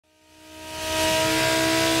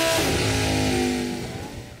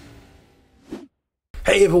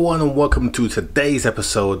Hey everyone, and welcome to today's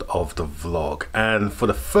episode of the vlog. And for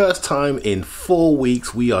the first time in 4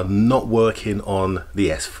 weeks we are not working on the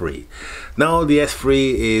S3. Now the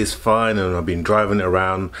S3 is fine and I've been driving it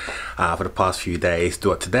around for the past few days.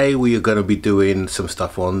 Today we are going to be doing some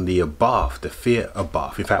stuff on the Abarth, the Fiat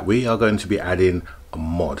Abarth. In fact, we are going to be adding a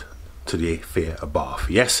mod to the Fiat Abarth.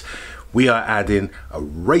 Yes, we are adding a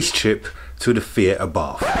Racechip to the Fiat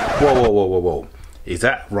Abarth. Whoa. Is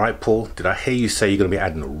that right, Paul? Did I hear you say you're going to be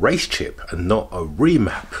adding a Racechip and not a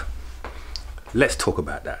remap? Let's talk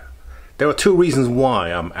about that. There are two reasons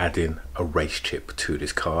why I'm adding a Racechip to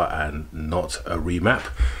this car and not a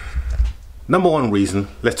remap. Number one reason,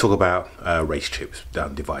 let's talk about Racechips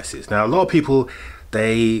devices. Now, a lot of people,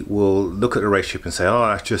 they will look at the Racechip and say, oh,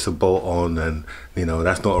 that's just a bolt on, and you know,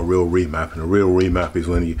 that's not a real remap. And a real remap is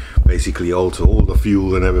when you basically alter all the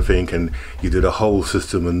fuel and everything, and you do the whole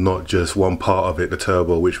system and not just one part of it, the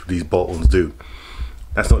turbo, which these bolt-ons do.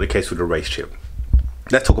 That's not the case with the Racechip.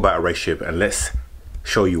 Let's talk about a Racechip and let's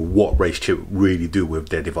show you what Racechip really do with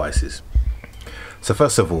their devices. So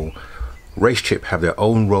first of all, Racechip have their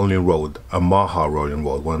own rolling road, a Maha rolling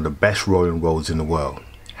road, one of the best rolling roads in the world.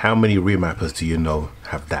 How many remappers do you know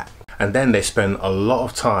have that? And then they spend a lot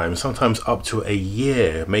of time, sometimes up to a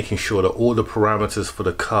year, making sure that all the parameters for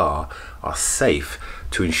the car are safe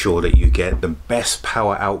to ensure that you get the best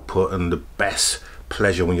power output and the best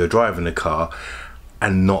pleasure when you're driving the car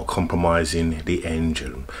and not compromising the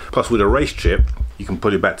engine. Plus with a Racechip, you can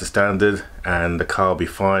put it back to standard and the car will be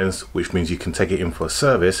fine, which means you can take it in for a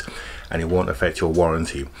service and it won't affect your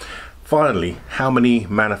warranty. Finally, how many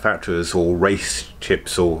manufacturers or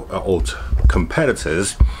Racechips or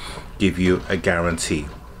competitors give you a guarantee?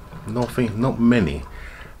 Not many.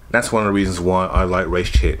 That's one of the reasons why I like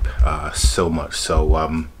Racechip so much.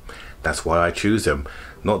 So that's why I choose them.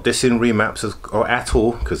 Not dissing remaps at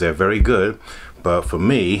all, because they're very good. But for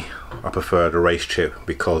me, I prefer the Racechip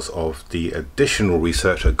because of the additional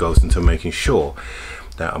research that goes into making sure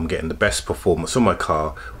that I'm getting the best performance on my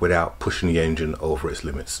car without pushing the engine over its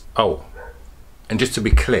limits. Oh, and just to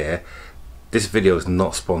be clear, this video is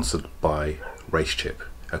not sponsored by Racechip,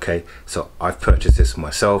 okay? So I've purchased this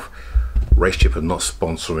myself. Racechip are not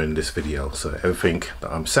sponsoring this video, so everything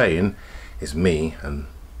that I'm saying is me and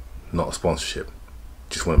not a sponsorship.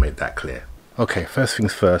 Just want to make that clear. Okay, first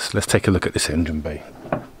things first, let's take a look at this engine bay.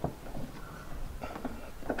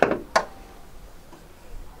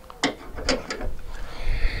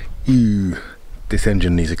 Ew, this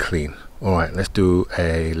engine needs a clean. Alright, let's do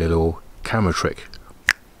a little camera trick.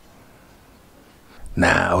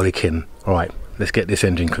 Nah, only kidding. Alright, let's get this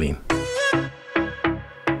engine clean.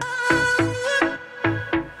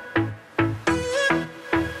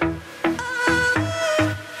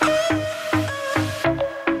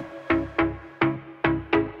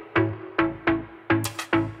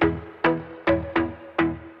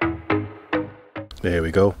 There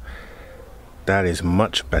we go. That is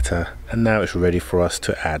much better, and now it's ready for us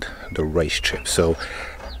to add the Racechip. So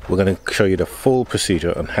we're going to show you the full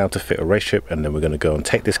procedure on how to fit a Racechip, and then we're going to go and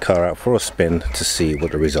take this car out for a spin to see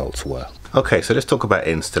what the results were. Okay, so let's talk about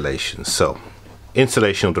installation. So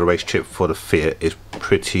installation of the Racechip for the Fiat is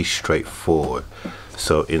pretty straightforward.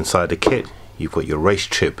 So inside the kit, you've got your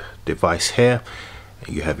Racechip device here,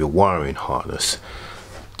 and you have your wiring harness.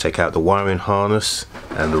 Take out the wiring harness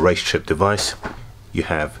and the Racechip device. You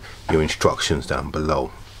have your instructions down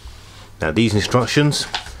below. Now these instructions,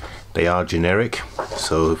 they are generic,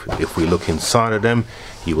 so if we look inside of them,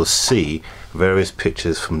 you will see various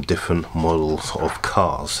pictures from different models of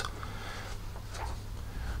cars.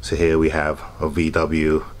 So here we have a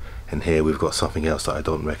VW, and here we've got something else that I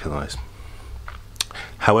don't recognize.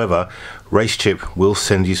 However, Racechip will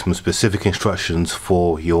send you some specific instructions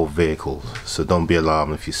for your vehicle, so don't be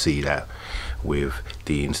alarmed if you see that with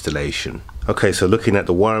the installation. Okay, so looking at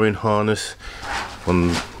the wiring harness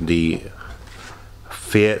on the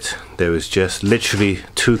Fiat, there is just literally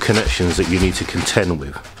two connections that you need to contend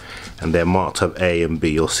with, and they're marked up A and B.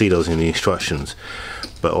 You'll see those in the instructions,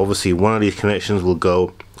 but obviously one of these connections will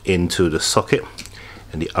go into the socket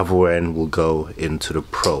and the other end will go into the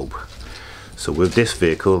probe. So with this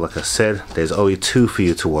vehicle, like I said, there's only two for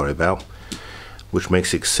you to worry about, which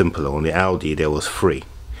makes it simpler. On the Audi there was three,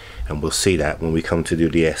 and we'll see that when we come to do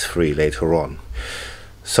the S3 later on.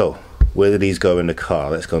 So where do these go in the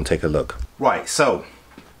car? Let's go and take a look. Right, so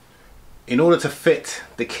in order to fit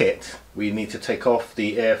the kit, we need to take off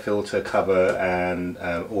the air filter cover and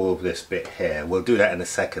all of this bit here. We'll do that in a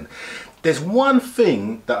second. There's one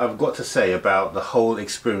thing that I've got to say about the whole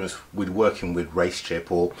experience with working with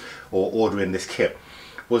Racechip or ordering this kit,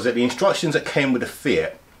 was that the instructions that came with the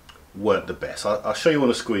Fiat weren't the best. I'll show you on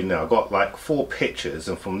the screen now. I've got like 4 pictures,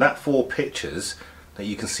 and from that 4 pictures that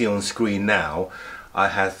you can see on the screen now, I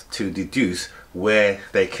have to deduce where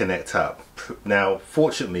they connect up. Now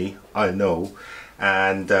fortunately I know,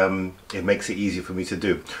 and it makes it easier for me to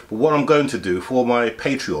do. But what I'm going to do for my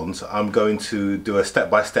Patreons, I'm going to do a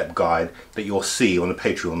step-by-step guide that you'll see on the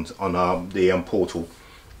Patreons on the portal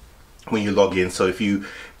when you log in. So if you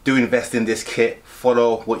do invest in this kit,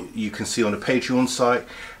 follow what you can see on the Patreon site,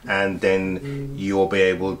 and then you'll be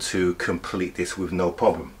able to complete this with no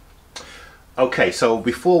problem. Okay, so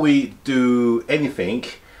before we do anything,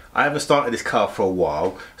 I haven't started this car for a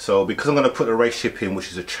while, so because I'm going to put the Racechip in,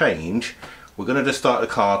 which is a change, we're going to just start the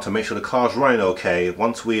car to make sure the car's running okay.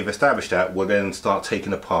 Once we've established that, we'll then start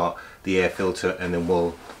taking apart the air filter, and then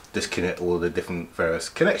we'll disconnect all the different various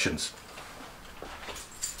connections.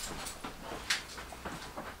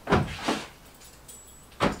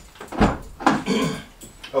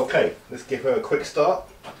 Okay, let's give her a quick start.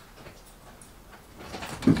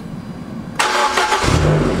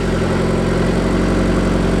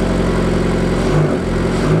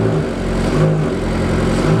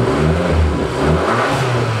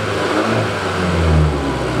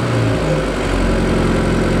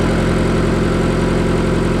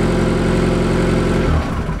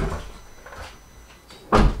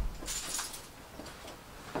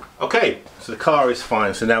 Okay, so the car is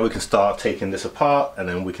fine, so now we can start taking this apart, and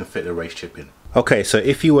then we can fit the Racechip in. Okay, so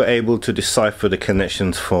if you were able to decipher the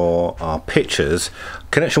connections for our pictures,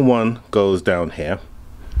 connection 1 goes down here,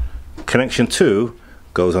 connection 2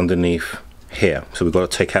 goes underneath here. So we've got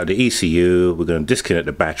to take out the ECU, we're going to disconnect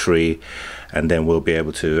the battery, and then we'll be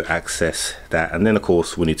able to access that. And then of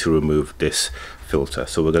course we need to remove this filter.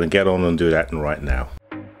 So we're going to get on and do that right now.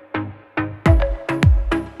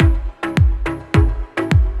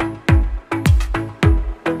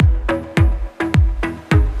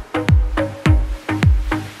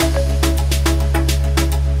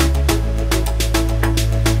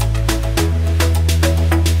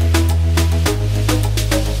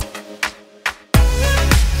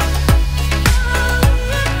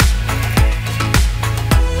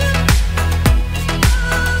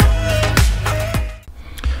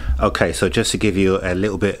 Okay, so just to give you a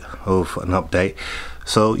little bit of an update,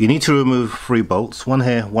 so you need to remove 3 bolts, one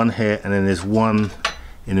here, and then there's one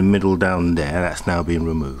in the middle down there. That's now being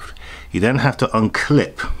removed. You then have to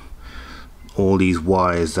unclip all these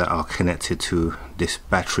wires that are connected to this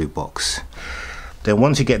battery box. Then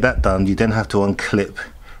once you get that done, you then have to unclip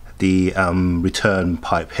the return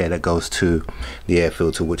pipe here that goes to the air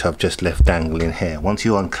filter, which I've just left dangling here. Once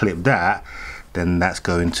you unclip that, then that's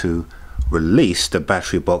going to release the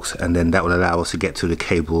battery box, and then that will allow us to get to the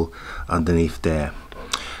cable underneath there.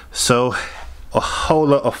 So a whole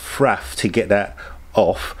lot of faff to get that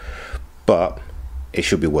off, but it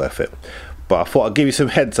should be worth it. But I thought I'd give you some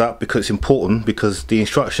heads up because it's important, because the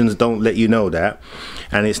instructions don't let you know that,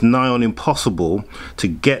 and it's nigh on impossible to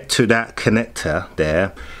get to that connector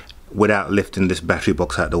there without lifting this battery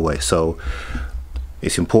box out of the way. So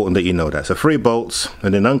it's important that you know that. So 3 bolts,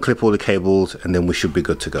 and then unclip all the cables, and then we should be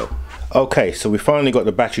good to go. Okay, so we finally got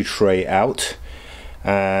the battery tray out,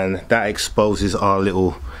 and that exposes our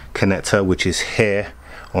little connector, which is here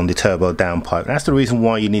on the turbo downpipe. That's the reason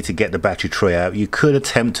why you need to get the battery tray out. You could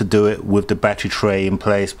attempt to do it with the battery tray in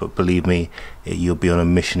place, but believe me, you'll be on a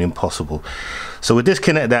mission impossible. So we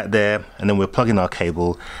disconnect that there, and then we'll plug in our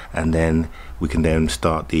cable, and then we can then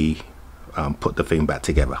start the put the thing back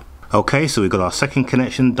together. Okay, so we've got our second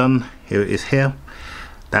connection done. Here it is here.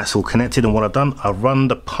 That's all connected, and what I've done, I've run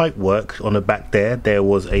the pipe work on the back there. There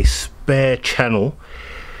was a spare channel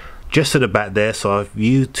just to the back there, so I've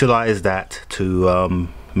utilized that to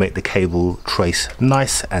make the cable trace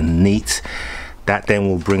nice and neat. That then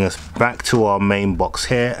will bring us back to our main box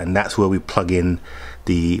here, and that's where we plug in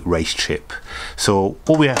the Racechip. So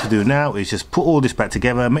all we have to do now is just put all this back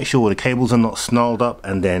together, make sure all the cables are not snarled up,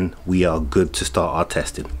 and then we are good to start our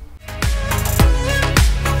testing.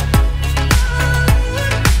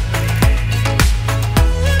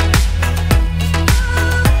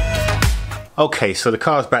 Okay, so the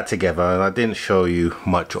car's back together, and I didn't show you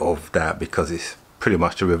much of that because it's pretty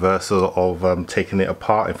much the reversal of taking it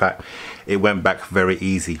apart. In fact, it went back very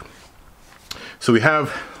easy. So we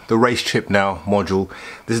have the Racechip now module.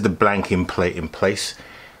 This is the blanking plate in place.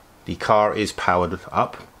 The car is powered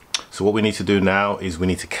up. So what we need to do now is we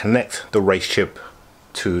need to connect the Racechip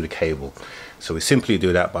to the cable. So we simply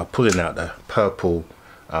do that by pulling out the purple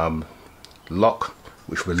lock,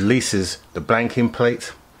 which releases the blanking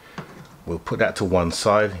plate. We'll put that to one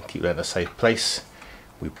side and keep that in a safe place.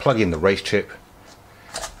 We plug in the Racechip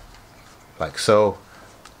like so,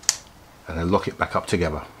 and then lock it back up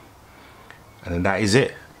together. And then that is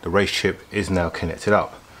it. The Racechip is now connected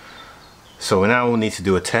up. So now we'll need to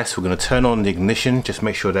do a test. We're going to turn on the ignition, just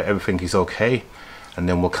make sure that everything is okay, and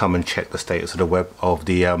then we'll come and check the status of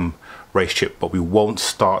the Racechip, but we won't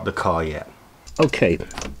start the car yet. Okay,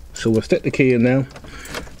 so we'll stick the key in now,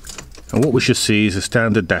 and what we should see is a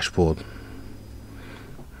standard dashboard.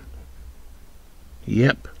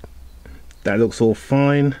 Yep, that looks all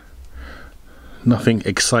fine. Nothing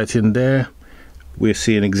exciting there. We're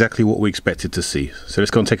seeing exactly what we expected to see. So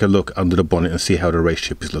let's go and take a look under the bonnet and see how the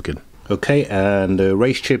Racechip is looking. Okay, and the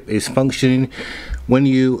Racechip is functioning. When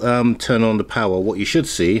you turn on the power, what you should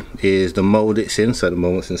see is the mode it's in. So at the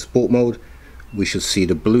moment it's in sport mode. We should see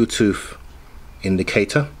the Bluetooth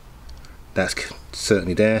indicator. That's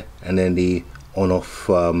certainly there. And then the on-off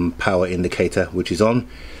power indicator, which is on.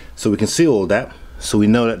 So we can see all that. So we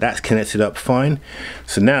know that that's connected up fine.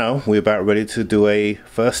 So now we're about ready to do a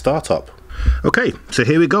first startup. Okay, so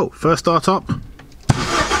here we go. First startup.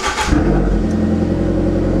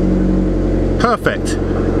 Perfect.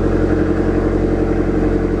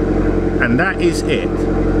 And that is it.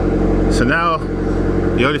 So now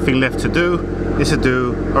the only thing left to do is to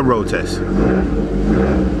do a road test.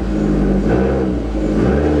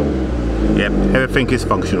 Yep, everything is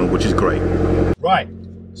functional, which is great. Right,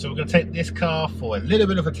 so we're going to take this car for a little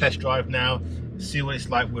bit of a test drive now, see what it's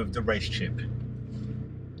like with the Racechip.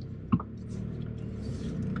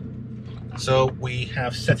 So we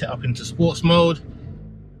have set it up into sports mode,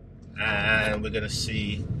 and we're going to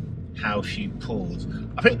see how she pulls.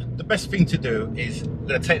 I think the best thing to do is we're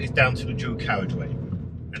going to take this down to the dual carriageway,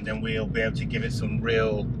 and then we'll be able to give it some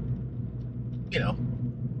real, you know,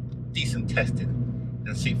 decent testing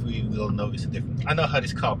and see if we will notice a difference. I know how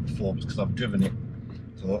this car performs because I've driven it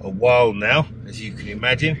for a while now, as you can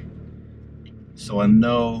imagine, so I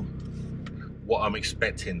know what I'm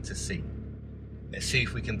expecting to see. Let's see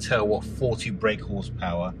if we can tell what 40 brake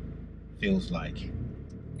horsepower feels like.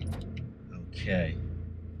 Okay.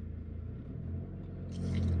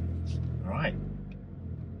 All right.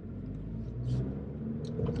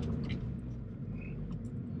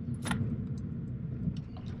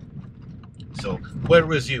 So we'll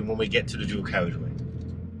resume when we get to the dual carriageway.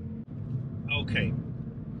 Okay.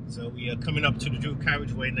 So we are coming up to the dual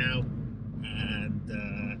carriageway now, and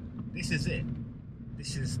this is it.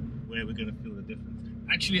 This is where we're going to feel the difference.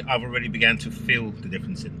 Actually, I've already began to feel the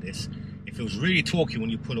difference in this. It feels really torquey when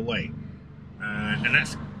you pull away, and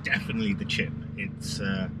that's definitely the chip. It's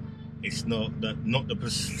not the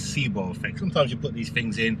placebo effect. Sometimes you put these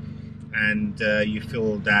things in, and you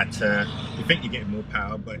feel that you think you're getting more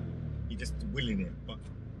power, but you're just willing it. But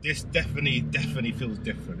this definitely feels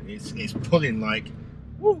different. It's pulling like,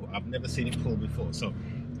 woo! I've never seen it pull before. So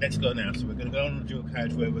let's go now. So we're going to go on the dual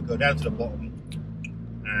carriageway. We'll go down to the bottom,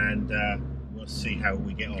 and we'll see how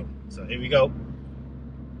we get on. So here we go.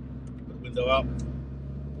 Put the window up.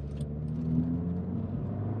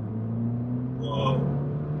 Whoa.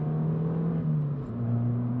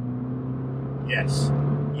 Yes.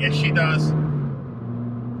 Yes, she does.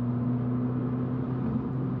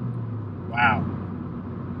 Wow.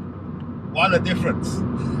 What a difference.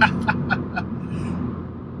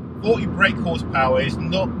 40 brake horsepower is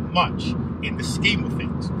not much in the scheme of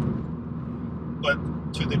things, but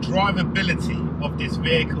to the drivability of this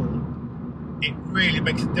vehicle, it really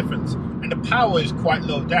makes a difference. And the power is quite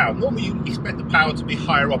low down. Normally you expect the power to be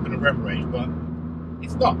higher up in the rev range, but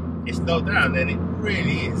it's not. It's low down, and it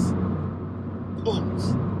really is.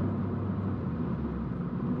 Pulls.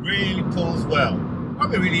 Really pulls well.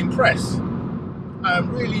 I'm really impressed.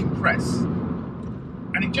 I'm really impressed.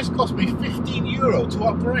 And it just cost me €15 to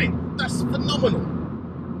upgrade. That's phenomenal.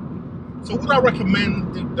 So would I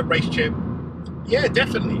recommend the Racechip? Yeah,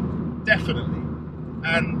 definitely.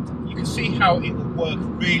 And you can see how it will work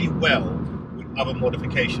really well with other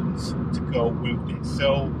modifications to go with this.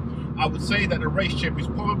 So I would say that the Racechip is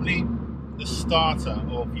probably the starter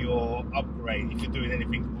of your upgrade if you're doing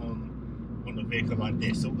anything on a vehicle like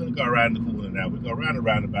this. So we're going to go around the corner now. We'll go around the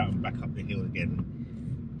roundabout and back up the hill again,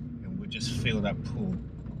 and we'll just feel that pull.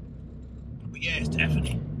 But yeah, it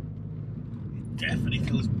definitely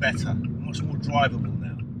feels better, much more drivable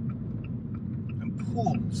now, and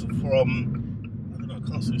pulls from, I don't know, I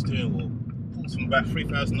can't see what's doing, well, pulls from about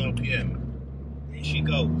 3,000 RPM. Here she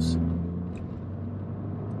goes.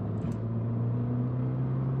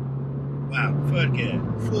 Wow, third gear,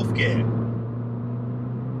 fourth gear,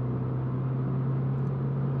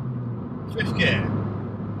 fifth gear.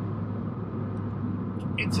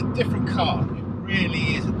 It's a different car. It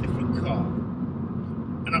really is a different car.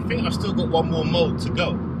 And I think I've still got one more mode to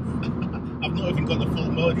go. I've not even got the full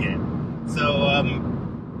mode yet. So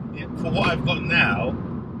yeah, for what I've got now,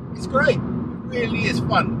 it's great. really is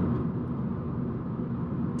fun.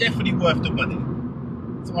 Definitely worth the money.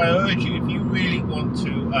 So I urge you, if you really want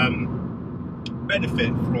to benefit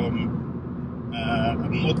from a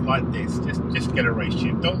mod like this, just get a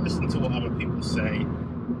Racechip. Don't listen to what other people say.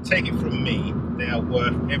 Take it from me, they are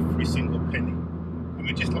worth every single penny. I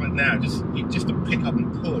mean, just like now, just to pick up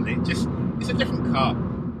and pull it, it's a different car.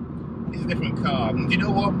 It's a different car. And you know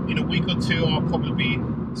what? In a week or two, I'll probably be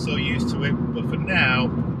so used to it. But for now,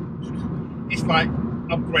 it's like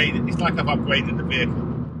upgraded. It's like I've upgraded the vehicle.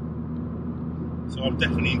 So I'm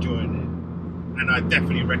definitely enjoying it, and I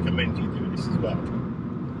definitely recommend you do this as well.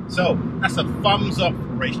 So that's a thumbs up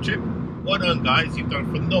for Racechip. Well done, guys. You've done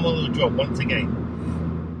a phenomenal job once again.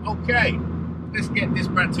 Okay, let's get this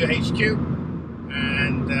back to HQ,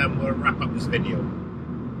 and we'll wrap up this video.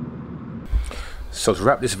 So to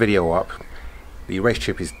wrap this video up, the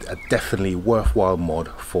Racechip is a definitely worthwhile mod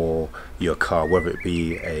for your car, whether it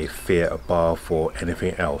be a Fiat Abarth or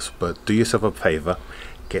anything else. But do yourself a favour,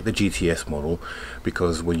 get the GTS model,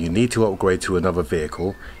 because when you need to upgrade to another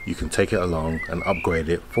vehicle, you can take it along and upgrade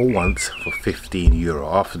it for once for €15.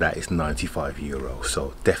 After that, it's €95.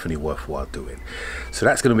 So definitely worthwhile doing. So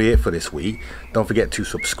that's going to be it for this week. Don't forget to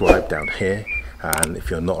subscribe down here, and if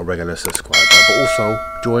you're not a regular subscriber, but also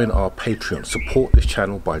join our Patreon. Support this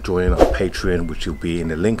channel by joining our Patreon, which will be in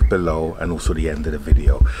the link below and also the end of the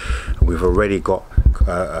video. And we've already got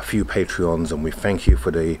a few Patreons, and we thank you for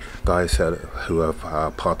the guys who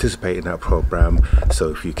have participated in that program. So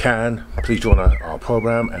if you can, please join our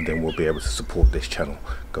program, and then we'll be able to support this channel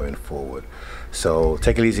going forward. So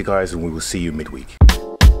take it easy, guys, and we will see you midweek.